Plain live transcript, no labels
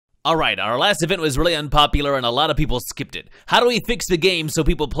Alright, our last event was really unpopular and a lot of people skipped it. How do we fix the game so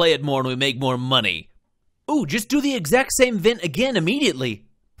people play it more and we make more money? Ooh, just do the exact same event again immediately.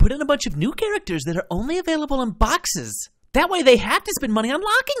 Put in a bunch of new characters that are only available in boxes. That way they have to spend money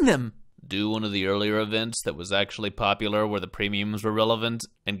unlocking them. Do one of the earlier events that was actually popular where the premiums were relevant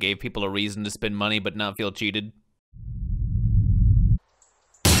and gave people a reason to spend money but not feel cheated.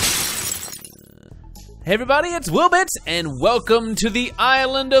 Hey everybody, it's WillBits, and welcome to the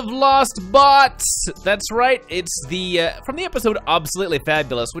Island of Lost Bots! That's right, it's the, from the episode Obsoletely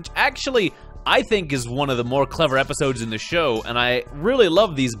Fabulous, which actually, I think is one of the more clever episodes in the show, and I really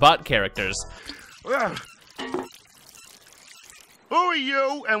love these bot characters. Who are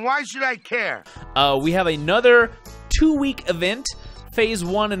you, and why should I care? We have another 2-week event, Phase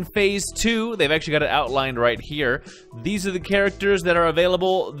 1 and Phase 2. They've actually got it outlined right here. These are the characters that are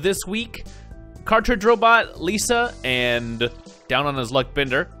available this week. Cartridge Robot, Lisa, and down on his luck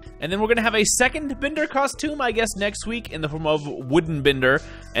Bender. And then we're gonna have a second Bender costume, I guess, next week in the form of Wooden Bender,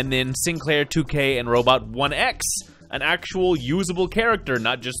 and then Sinclair 2K and Robot 1X, an actual usable character,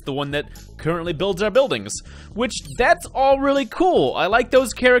 not just the one that currently builds our buildings. Which, that's all really cool. I like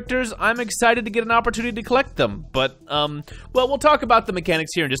those characters. I'm excited to get an opportunity to collect them. But, well, we'll talk about the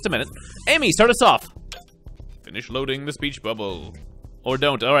mechanics here in just a minute. Amy, start us off. Finish loading the speech bubble. Or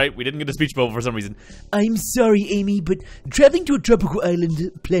don't. Alright, we didn't get a speech bubble for some reason. I'm sorry, Amy, but traveling to a tropical island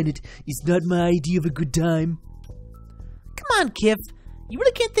planet is not my idea of a good time. Come on, Kif. You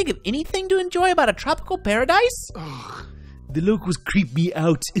really can't think of anything to enjoy about a tropical paradise? Ugh, the locals creep me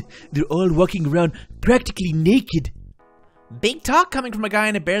out. They're all walking around practically naked. Big talk coming from a guy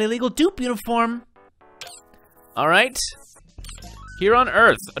in a barely legal dupe uniform. Alright. Here on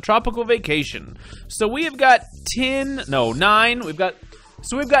Earth, a tropical vacation. So we have got 9. We've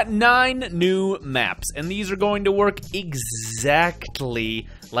got 9 new maps, and these are going to work exactly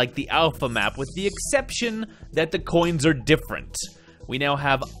like the alpha map, with the exception that the coins are different. We now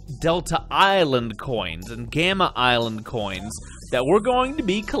have Delta Island coins and Gamma Island coins that we're going to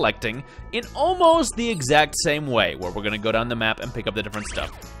be collecting in almost the exact same way, where we're gonna go down the map and pick up the different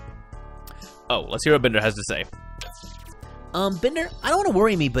stuff. Oh, let's hear what Bender has to say. Bender, I don't want to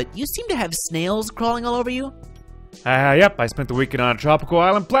worry me, but you seem to have snails crawling all over you. Yep, I spent the weekend on a tropical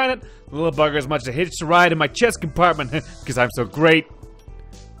island planet. The little buggers must have hitched a ride in my chest compartment, because I'm so great.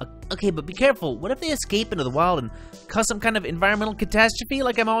 Okay, but be careful. What if they escape into the wild and cause some kind of environmental catastrophe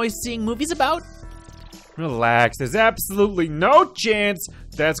like I'm always seeing movies about? Relax, there's absolutely no chance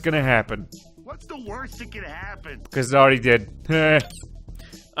that's gonna happen. What's the worst that could happen? Because it already did.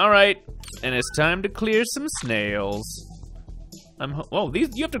 Alright, and it's time to clear some snails.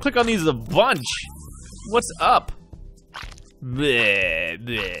 You have to click on these a bunch. What's up? Bleh,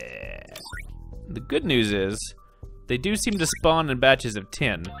 bleh. The good news is, they do seem to spawn in batches of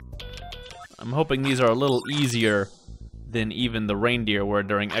 10. I'm hoping these are a little easier than even the reindeer were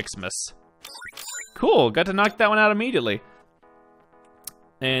during Xmas. Cool, got to knock that one out immediately.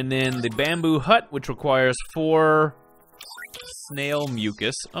 And then the bamboo hut, which requires 4 snail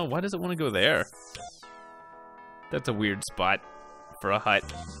mucus. Oh, why does it want to go there? That's a weird spot for a hut.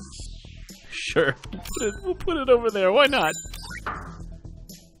 Sure, we'll put it over there, why not?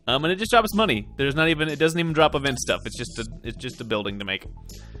 And it just drops money. It doesn't even drop event stuff. It's just a building to make.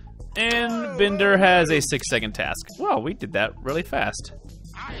 And Bender has a 6-second task. Wow, we did that really fast.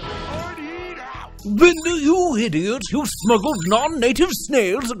 Bender, you idiot! You smuggled non-native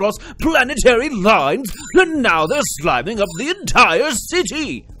snails across planetary lines, and now they're sliming up the entire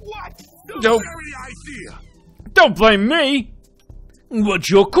city! What? Don't blame me! But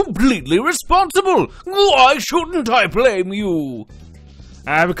you're completely responsible! Why shouldn't I blame you?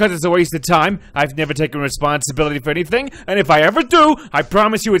 Because it's a waste of time. I've never taken responsibility for anything, and if I ever do, I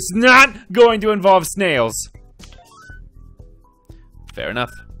promise you it's not going to involve snails. Fair enough.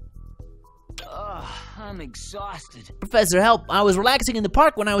 I'm exhausted. Professor, help! I was relaxing in the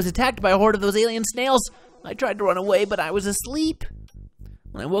park when I was attacked by a horde of those alien snails. I tried to run away, but I was asleep.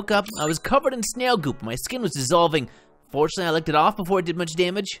 When I woke up, I was covered in snail goop. My skin was dissolving. Fortunately, I licked it off before it did much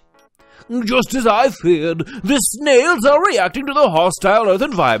damage. Just as I feared, the snails are reacting to the hostile Earth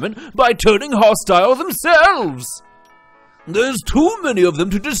environment by turning hostile themselves. There's too many of them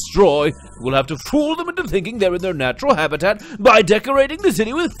to destroy. We'll have to fool them into thinking they're in their natural habitat by decorating the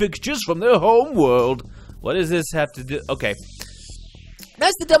city with fixtures from their home world. What does this have to do? Okay.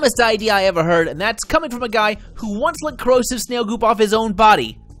 That's the dumbest idea I ever heard, and that's coming from a guy who once licked corrosive snail goop off his own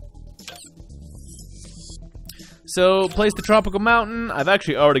body. So, place the tropical mountain. I've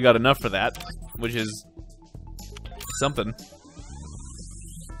actually already got enough for that, which is something.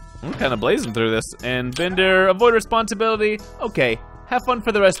 I'm kind of blazing through this. And Bender, avoid responsibility. Okay, Have fun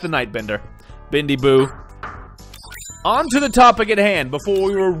for the rest of the night, Bender. Bendy Boo. On to the topic at hand before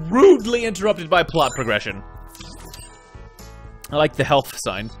we were rudely interrupted by plot progression. I like the health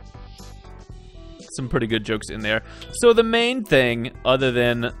sign. Some pretty good jokes in there. So the main thing, other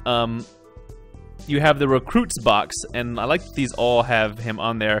than, you have the recruits box, and I like that these all have him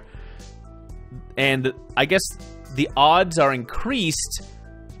on there. And I guess the odds are increased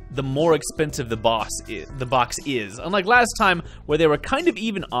the more expensive the box is. Unlike last time, where they were kind of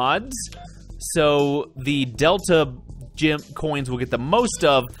even odds, so the Delta gem coins will get the most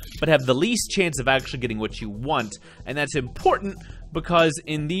of, but have the least chance of actually getting what you want. And that's important because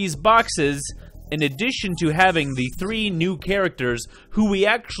in these boxes, in addition to having the 3 new characters who we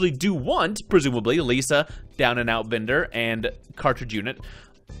actually do want, presumably Lisa, Down and Out Bender, and Cartridge Unit,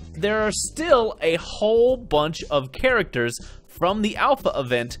 there are still a whole bunch of characters from the Alpha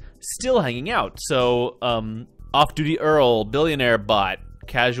event still hanging out. So, Off-Duty Earl, Billionaire Bot,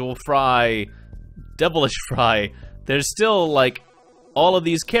 Casual Fry, Devilish Fry. There's still, like, all of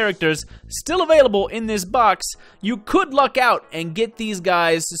these characters still available in this box. You could luck out and get these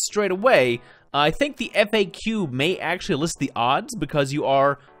guys straight away. I think the FAQ may actually list the odds because you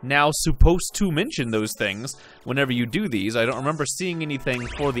are now supposed to mention those things whenever you do these. I don't remember seeing anything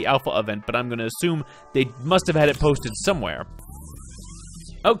for the Alpha event, but I'm going to assume they must have had it posted somewhere.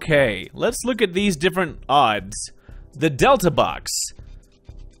 Okay, let's look at these different odds. The Delta box.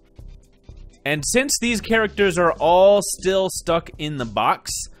 And since these characters are all still stuck in the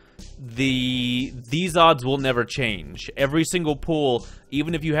box, these odds will never change. Every single pool,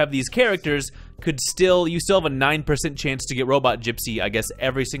 even if you have these characters, you still have a 9% chance to get Robot Gypsy, I guess,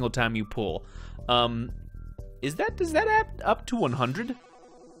 every single time you pull. Does that add up to 100?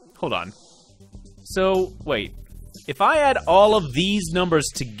 Hold on. So, wait. If I add all of these numbers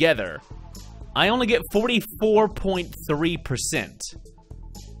together, I only get 44.3%.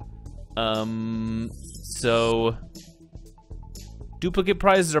 So duplicate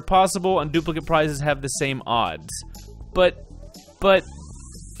prizes are possible, and duplicate prizes have the same odds. But,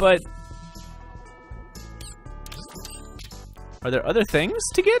 are there other things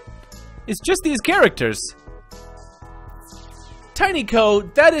to get? It's just these characters. Tiny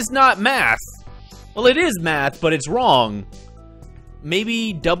Code, that is not math. Well, it is math, but it's wrong.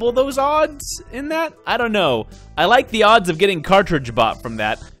 Maybe double those odds in that? I don't know. I like the odds of getting Cartridge Bot from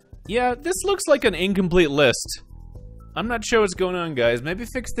that. Yeah, this looks like an incomplete list. I'm not sure what's going on, guys. Maybe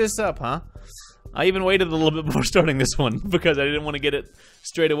fix this up, huh? I even waited a little bit before starting this one because I didn't want to get it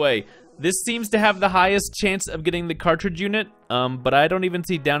straight away. This seems to have the highest chance of getting the Cartridge Unit, but I don't even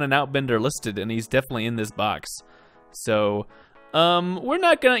see Down and Out Bender listed, and he's definitely in this box. So, we're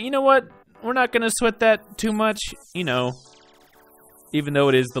not gonna, you know what? We're not gonna sweat that too much, you know. Even though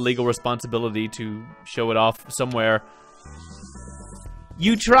it is the legal responsibility to show it off somewhere.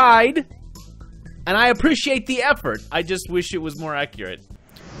 You tried, and I appreciate the effort. I just wish it was more accurate.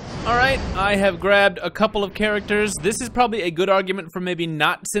 All right, I have grabbed a couple of characters. This is probably a good argument for maybe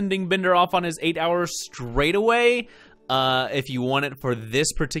not sending Bender off on his 8 hours straight away. If you want it for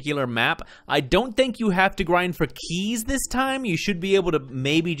this particular map. I don't think you have to grind for keys this time. You should be able to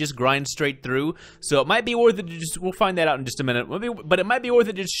maybe just grind straight through. So it might be worth it to just, we'll find that out in just a minute. But it might be worth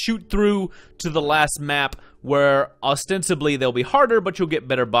it to just shoot through to the last map where ostensibly they'll be harder, but you'll get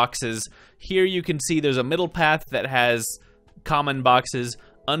better boxes. Here you can see there's a middle path that has common boxes,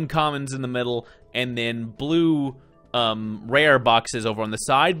 uncommons in the middle, and then blue rare boxes over on the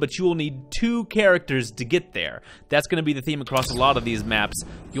side, but you will need 2 characters to get there. That's going to be the theme across a lot of these maps.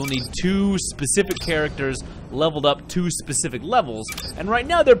 You'll need 2 specific characters leveled up 2 specific levels, and right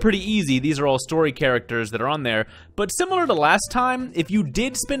now they're pretty easy. These are all story characters that are on there, but similar to last time, if you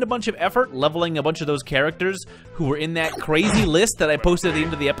did spend a bunch of effort leveling a bunch of those characters who were in that crazy list that I posted at the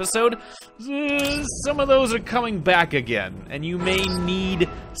end of the episode, some of those are coming back again, and you may need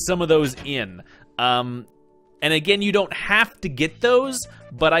some of those in. And again, you don't have to get those,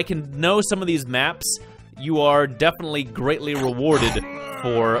 but I can know some of these maps, you are definitely greatly rewarded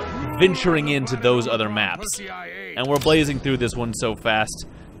for venturing into those other maps. And we're blazing through this one so fast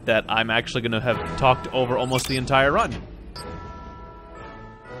that I'm actually going to have talked over almost the entire run.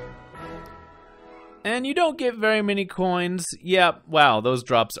 And you don't get very many coins. Yeah, wow, those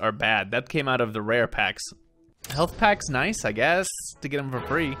drops are bad. That came out of the rare packs. Health pack's nice, I guess, to get them for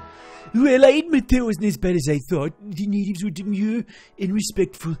free. Well, I admit that wasn't as bad as I thought. The natives were demure and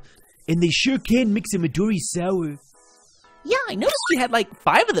respectful, and they sure can mix a Midori sour. Yeah, I noticed you had like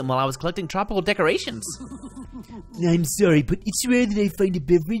 5 of them while I was collecting tropical decorations. I'm sorry, but it's rare that I find a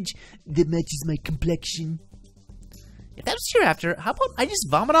beverage that matches my complexion. If that's what you're after, how about I just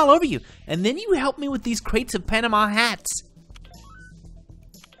vomit all over you, and then you help me with these crates of Panama hats?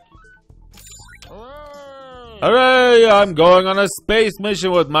 Hooray! I'm going on a space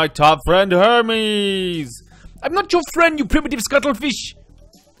mission with my top friend Hermes! I'm not your friend, you primitive scuttlefish.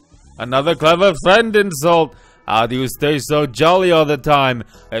 Another clever friend insult. How do you stay so jolly all the time?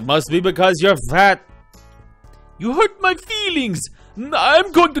 It must be because you're fat. You hurt my feelings.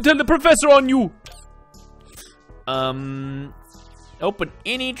 I'm going to tell the professor on you. Open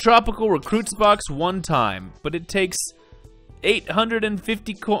any tropical recruits box one time, but it takes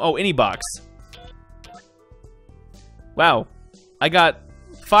 850 any box. Wow, I got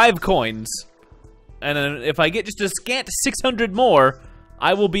 5 coins, and then if I get just a scant 600 more,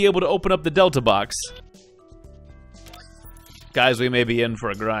 I will be able to open up the Delta box. Guys, we may be in for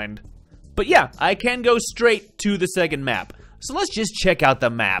a grind. But yeah, I can go straight to the second map. So let's just check out the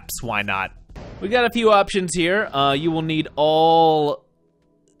maps, why not? We got a few options here. You will need all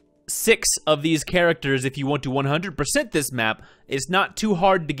 6 of these characters if you want to 100% this map. It's not too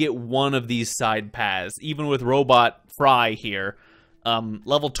hard to get one of these side paths, even with Robot Fry here.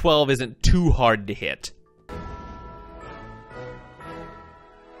 Level 12 isn't too hard to hit.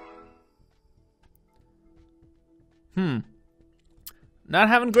 Not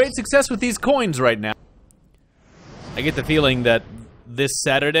having great success with these coins right now. I get the feeling that this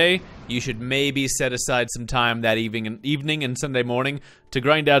Saturday, you should maybe set aside some time that evening and Sunday morning to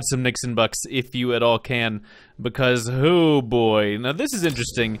grind out some Nixon bucks if you at all can, because oh boy. Now this is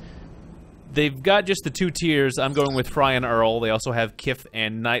interesting. They've got just the 2 tiers. I'm going with Fry and Earl. They also have Kif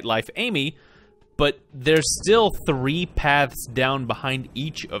and Nightlife Amy, but there's still 3 paths down behind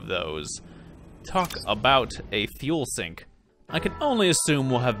each of those. Talk about a fuel sink. I can only assume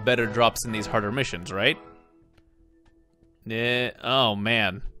we'll have better drops in these harder missions, right? Oh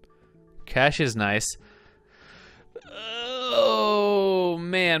man. Cash is nice. Oh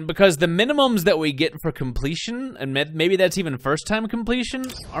man, because the minimums that we get for completion, and maybe that's even first time completion,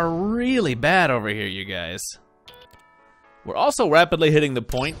 are really bad over here, you guys. We're also rapidly hitting the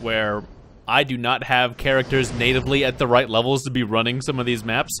point where I do not have characters natively at the right levels to be running some of these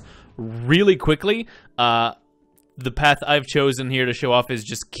maps really quickly. The path I've chosen here to show off is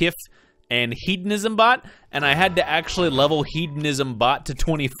just Kif and Hedonism Bot, and I had to actually level Hedonism Bot to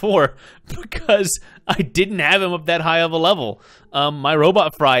 24 because I didn't have him up that high of a level. My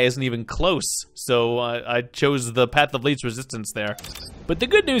Robot Fry isn't even close, so I chose the path of least resistance there. But the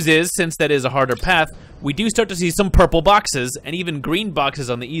good news is, since that is a harder path, we do start to see some purple boxes and even green boxes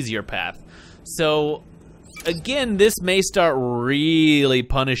on the easier path. So again, this may start really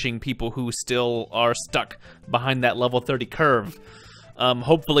punishing people who still are stuck behind that level 30 curve.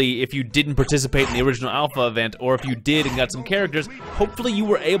 Hopefully, if you didn't participate in the original alpha event, or if you did and got some characters, hopefully you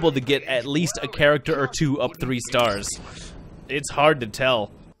were able to get at least a character or 2 up 3 stars. It's hard to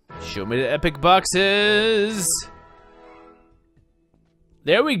tell. Show me the epic boxes.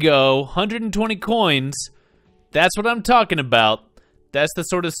 There we go, 120 coins. That's what I'm talking about. That's the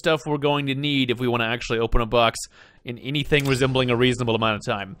sort of stuff we're going to need if we want to actually open a box in anything resembling a reasonable amount of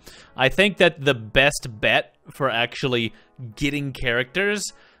time. I think that the best bet for actually getting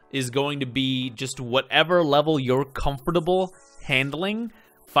characters is going to be just whatever level you're comfortable handling,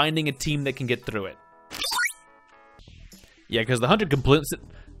 finding a team that can get through it. Yeah, because the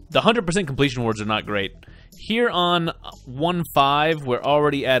 100% completion rewards are not great. Here on 1.5, we're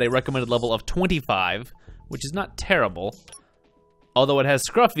already at a recommended level of 25, which is not terrible. Although it has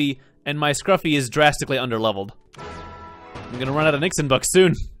Scruffy, and my Scruffy is drastically underleveled. I'm gonna run out of Nixon bucks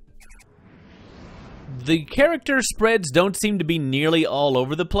soon. The character spreads don't seem to be nearly all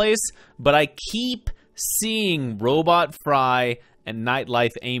over the place, but I keep seeing Robot Fry and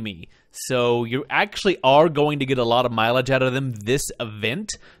Nightlife Amy. So you actually are going to get a lot of mileage out of them this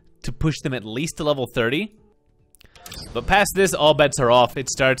event to push them at least to level 30. But past this, all bets are off. It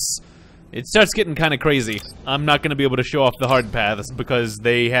starts getting kind of crazy. I'm not going to be able to show off the hard paths because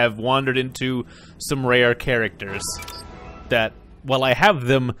they have wandered into some rare characters that, while I have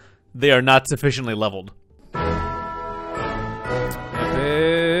them, they are not sufficiently leveled.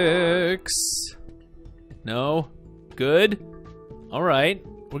 Epics. No? Good? Alright.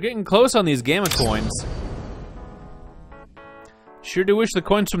 We're getting close on these Gamma coins. Sure do wish the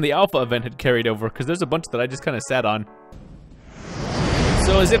coins from the Alpha event had carried over, because there's a bunch that I just kind of sat on.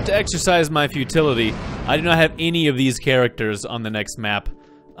 So as if to exercise my futility, I do not have any of these characters on the next map.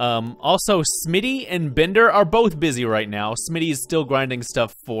 Also, Smitty and Bender are both busy right now. Smitty is still grinding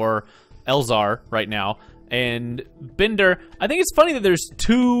stuff for Elzar right now. And Bender, I think it's funny that there's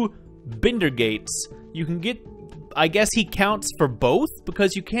 2 Bender gates. You can get, I guess he counts for both,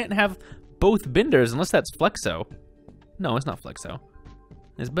 because you can't have both Benders unless that's Flexo. No, it's not Flexo.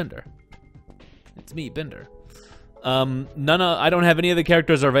 It's Bender. It's me, Bender. I don't have any of the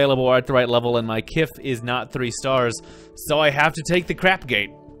characters available or at the right level, and my KIF is not 3 stars, so I have to take the crap gate.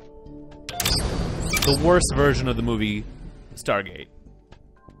 The worst version of the movie Stargate.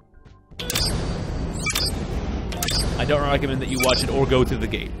 I don't recommend that you watch it or go through the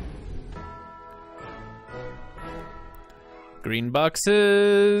gate. Green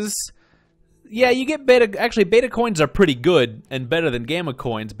boxes. Yeah, you get beta. Actually, beta coins are pretty good and better than gamma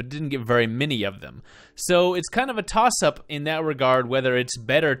coins, but didn't get very many of them. So it's kind of a toss-up in that regard, whether it's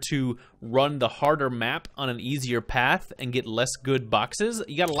better to run the harder map on an easier path and get less good boxes.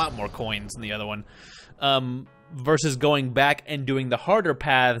 You got a lot more coins than the other one. Versus going back and doing the harder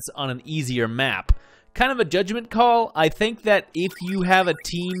paths on an easier map. Kind of a judgment call. I think that if you have a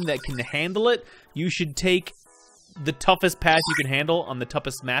team that can handle it, you should take the toughest path you can handle on the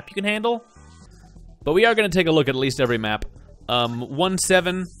toughest map you can handle. But we are going to take a look at least every map.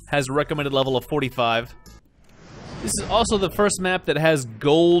 1-7 has a recommended level of 45. This is also the first map that has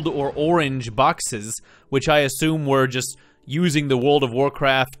gold or orange boxes, which I assume were just using the World of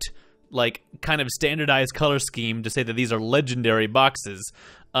Warcraft like kind of standardized color scheme to say that these are legendary boxes.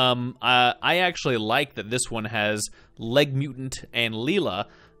 I actually like that this one has Leg Mutant and Leela.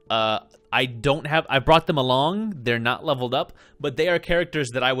 I brought them along. They're not leveled up, but they are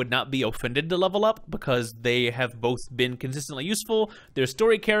characters that I would not be offended to level up because they have both been consistently useful. They're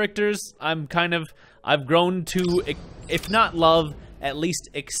story characters. I've grown to, if not love, at least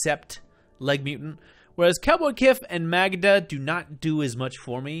accept Leg Mutant. Whereas Cowboy Kiff and Magda do not do as much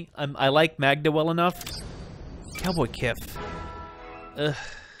for me. I like Magda well enough. Cowboy Kiff. Ugh.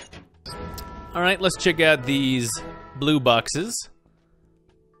 Alright, let's check out these blue boxes.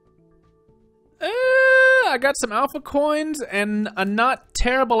 I got some alpha coins and a not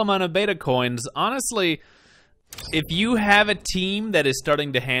terrible amount of beta coins. Honestly, if you have a team that is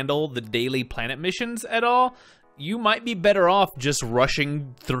starting to handle the daily planet missions at all, you might be better off just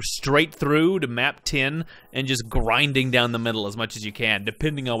rushing straight through to map 10 and just grinding down the middle as much as you can,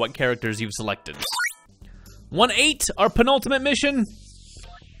 depending on what characters you've selected. 1-8, our penultimate mission.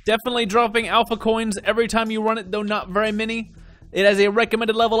 Definitely dropping alpha coins every time you run it, though not very many. It has a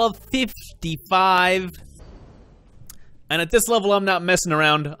recommended level of 55. And at this level, I'm not messing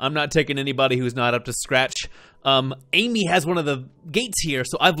around. I'm not taking anybody who's not up to scratch. Amy has one of the gates here,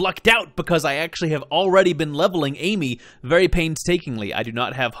 so I've lucked out because I actually have already been leveling Amy very painstakingly. I do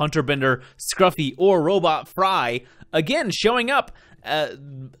not have Hunterbender, Scruffy, or Robot Fry. Again, showing up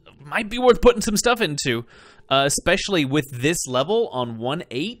might be worth putting some stuff into. Especially with this level on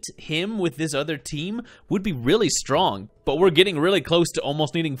 1-8, him with this other team would be really strong. But we're getting really close to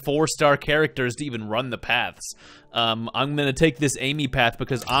almost needing 4-star characters to even run the paths. I'm gonna take this Amy path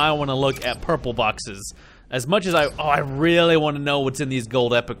because I want to look at purple boxes. As much as I really want to know what's in these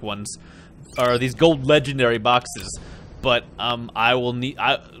gold epic ones, or these gold legendary boxes. But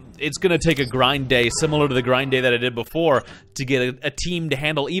it's gonna take a grind day similar to the grind day that I did before to get a team to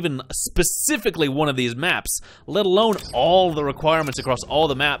handle even specifically one of these maps, let alone all the requirements across all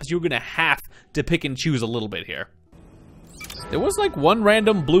the maps. You're gonna have to pick and choose a little bit here. There was like one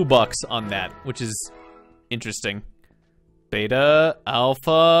random blue box on that, which is interesting. Beta,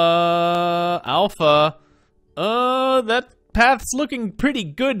 alpha, alpha. That path's looking pretty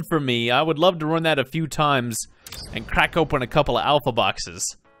good for me. I would love to run that a few times and crack open a couple of alpha boxes.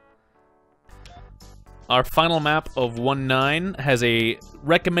 Our final map of 1-9 has a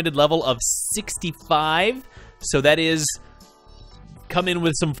recommended level of 65, so that is come in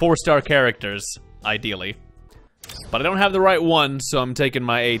with some 4-star characters, ideally. But I don't have the right one, so I'm taking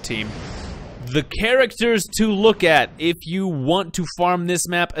my A team. The characters to look at if you want to farm this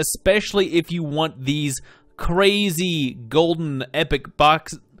map, especially if you want these crazy golden epic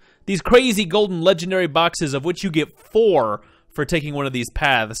box, these crazy golden legendary boxes of which you get 4 for taking one of these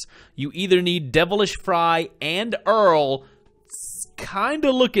paths. You either need Devilish Fry and Earl, kind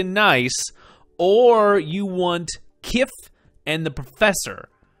of looking nice, or you want Kiff and the Professor.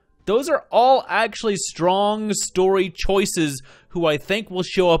 Those are all actually strong story choices who I think will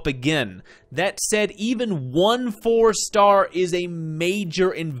show up again. That said, even 1 4-star is a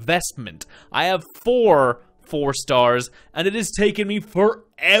major investment. I have 4 4-stars, and it has taken me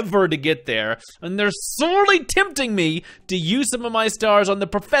forever to get there, and they're sorely tempting me to use some of my stars on the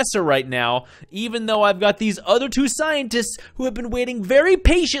Professor right now, even though I've got these other 2 scientists who have been waiting very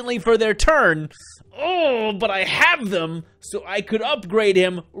patiently for their turn. Oh, but I have them, so I could upgrade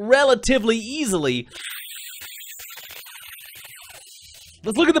him relatively easily.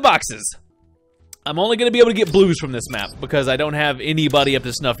 Let's look at the boxes. I'm only going to be able to get blues from this map because I don't have anybody up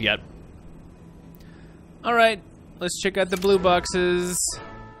to snuff yet. Alright, let's check out the blue boxes.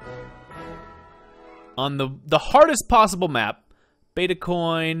 on the hardest possible map. Beta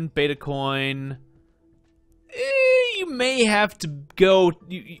coin. You may have to go.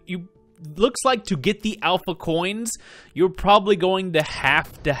 You looks like to get the alpha coins, you're probably going to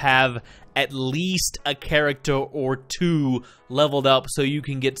have at least a character or two leveled up so you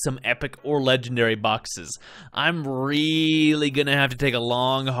can get some epic or legendary boxes. I'm really gonna have to take a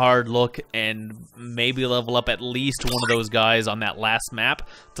long, hard look and maybe level up at least one of those guys on that last map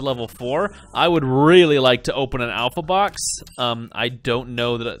to level 4. I would really like to open an alpha box. I don't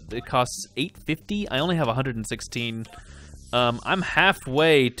know that it costs $8.50. I only have 116. I'm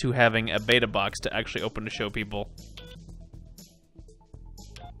halfway to having a beta box to actually open to show people.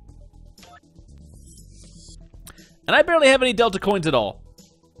 And I barely have any Delta coins at all.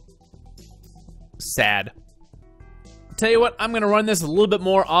 Sad. Tell you what, I'm gonna run this a little bit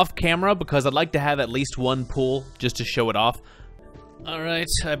more off camera because I'd like to have at least one pull just to show it off. All right,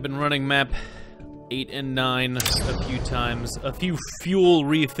 I've been running map 8 and 9 a few times. A few fuel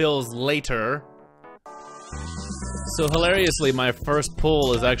refills later. So hilariously, my first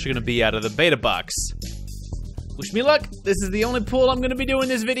pull is actually gonna be out of the beta box. Wish me luck. This is the only pull I'm gonna be doing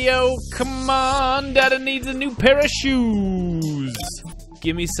this video. Come on, Dada needs a new pair of shoes.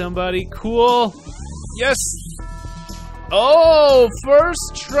 Give me somebody cool. Yes. Oh,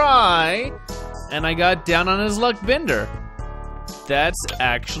 first try. And I got down on his luck Bender. That's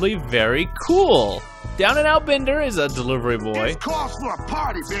actually very cool. Down and out Bender is a delivery boy. This calls for a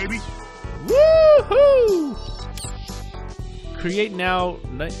party, baby. Woohoo! Create now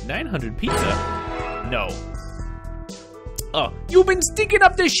 900 pizza. No. Oh, you've been stinking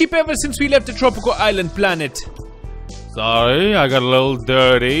up this ship ever since we left the tropical island planet. Sorry, I got a little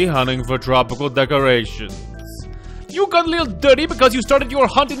dirty hunting for tropical decorations. You got a little dirty because you started your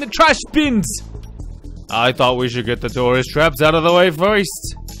hunt in the trash bins. I thought we should get the tourist traps out of the way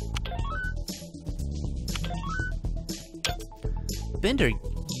first. Bender,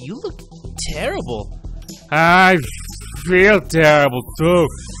 you look terrible. I feel terrible too.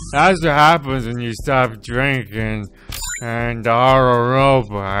 That's what happens when you stop drinking and are a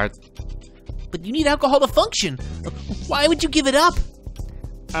robot. But you need alcohol to function. Why would you give it up?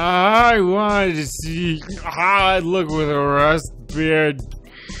 I wanted to see how I'd look with a rust beard.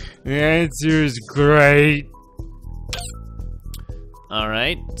 The answer is great. All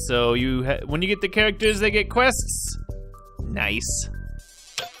right, so when you get the characters, they get quests. Nice.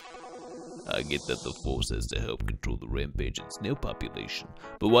 I get that the Force has to help control the rampaging snail population,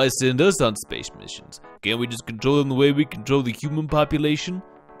 but why send us on space missions? Can't we just control them the way we control the human population?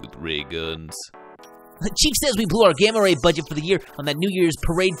 With ray guns. The chief says we blew our gamma ray budget for the year on that New Year's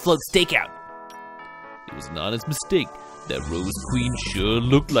parade float stakeout. It was an honest mistake. That Rose Queen sure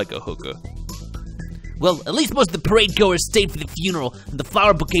looked like a hooker. Well, at least most of the parade goers stayed for the funeral, and the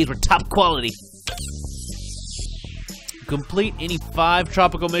flower bouquets were top quality. Complete any 5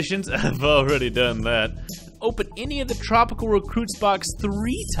 tropical missions. I've already done that. Open any of the tropical recruits box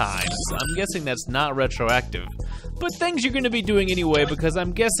 3 times. I'm guessing that's not retroactive. But things you're gonna be doing anyway because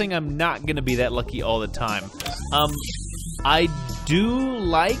I'm guessing I'm not gonna be that lucky all the time. I do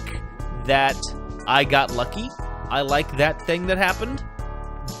like that I got lucky. I like that thing that happened.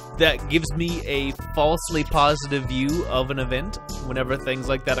 That gives me a falsely positive view of an event whenever things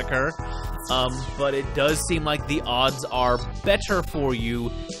like that occur. But it does seem like the odds are better for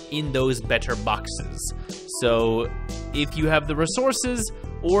you in those better boxes. So if you have the resources,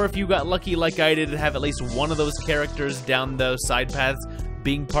 or if you got lucky like I did to have at least one of those characters down those side paths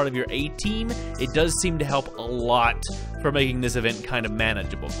being part of your A team, it does seem to help a lot for making this event kind of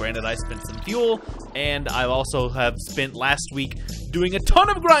manageable. Granted, I spent some fuel, and I also have spent last week doing a ton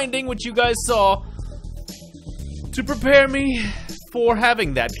of grinding, which you guys saw, to prepare me for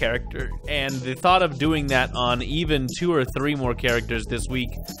having that character. And the thought of doing that on even 2 or 3 more characters this week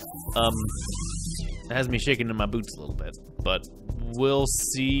has me shaking in my boots a little bit. But we'll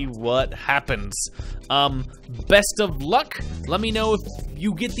see what happens. Best of luck. Let me know if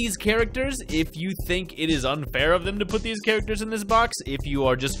you get these characters, if you think it is unfair of them to put these characters in this box, if you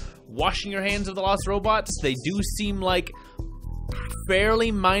are just washing your hands of the Lost Robots. They do seem like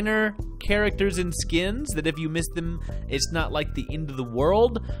fairly minor characters and skins that if you miss them, it's not like the end of the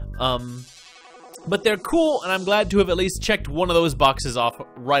world. But they're cool, and I'm glad to have at least checked one of those boxes off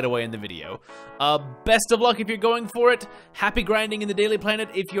right away in the video. Best of luck if you're going for it. Happy grinding in the Daily Planet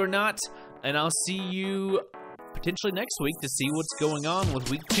if you're not. And I'll see you potentially next week to see what's going on with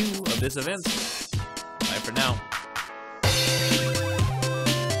week 2 of this event. Bye for now.